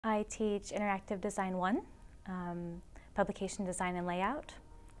I teach Interactive Design 1, Publication Design and Layout,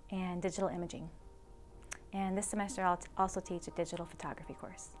 and Digital Imaging. And this semester I'll also teach a digital photography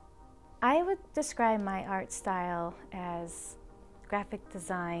course. I would describe my art style as graphic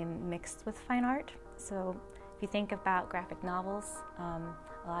design mixed with fine art. So if you think about graphic novels,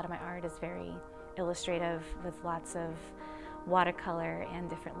 a lot of my art is very illustrative with lots of watercolor and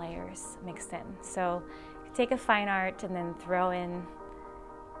different layers mixed in. So you take a fine art and then throw in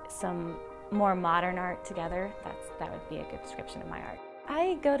some more modern art together. That would be a good description of my art.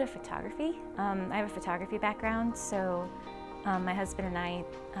 I go to photography. I have a photography background, so my husband and I,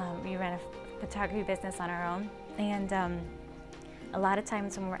 we run a photography business on our own. And a lot of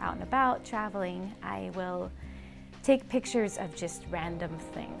times when we're out and about traveling, I will take pictures of just random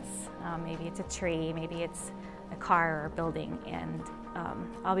things. Maybe it's a tree, maybe it's a car or a building, and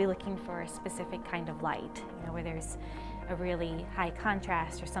I'll be looking for a specific kind of light, where there's a really high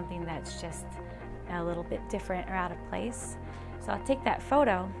contrast or something that's just a little bit different or out of place. So I'll take that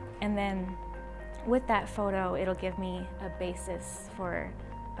photo, and then with that photo, it'll give me a basis for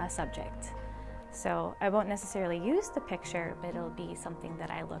a subject. So I won't necessarily use the picture, but it'll be something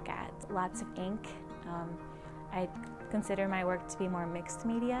that I look at. Lots of ink. I consider my work to be more mixed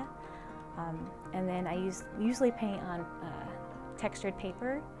media. And then I usually paint on textured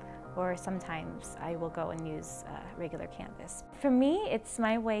paper, or sometimes I will go and use regular canvas. For me, it's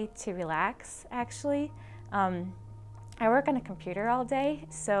my way to relax, actually. I work on a computer all day,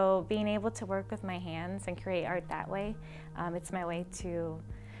 so being able to work with my hands and create art that way, it's my way to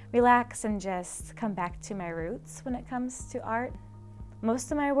relax and just come back to my roots when it comes to art.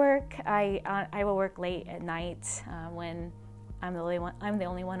 Most of my work, I will work late at night when I'm the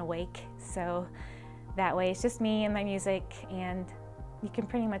only one awake. So that way it's just me and my music, and you can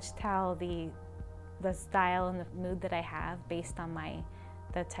pretty much tell the style and the mood that I have based on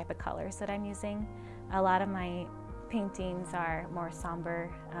the type of colors that I'm using. A lot of my paintings are more somber,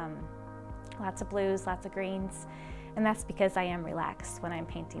 lots of blues, lots of greens, and that's because I am relaxed when I'm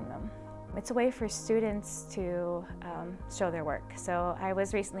painting them. It's a way for students to show their work. So I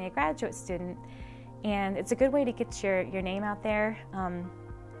was recently a graduate student, and it's a good way to get your name out there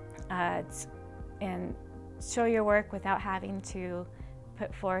and show your work without having to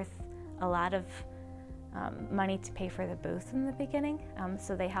put forth a lot of money to pay for the booth in the beginning.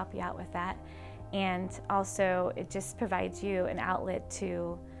 So they help you out with that. And also it just provides you an outlet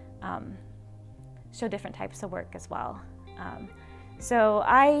to show different types of work as well. So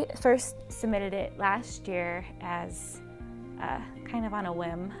I first submitted it last year as kind of on a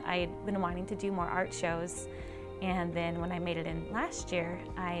whim. I'd been wanting to do more art shows, and then when I made it in last year,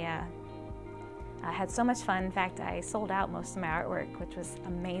 I had so much fun. In fact, I sold out most of my artwork, which was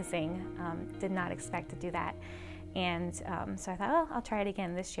amazing. Did not expect to do that. And so I thought, oh, I'll try it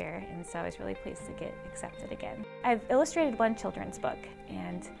again this year, and so I was really pleased to get accepted again. I've illustrated one children's book,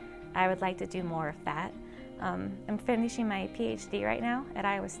 and I would like to do more of that. I'm finishing my PhD right now at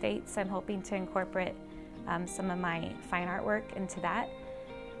Iowa State, so I'm hoping to incorporate some of my fine artwork into that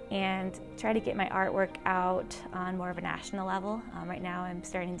and try to get my artwork out on more of a national level. Right now I'm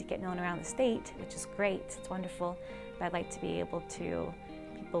starting to get known around the state, which is great, it's wonderful, but I'd like to be able to,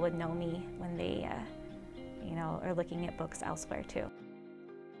 people would know me when they are looking at books elsewhere too.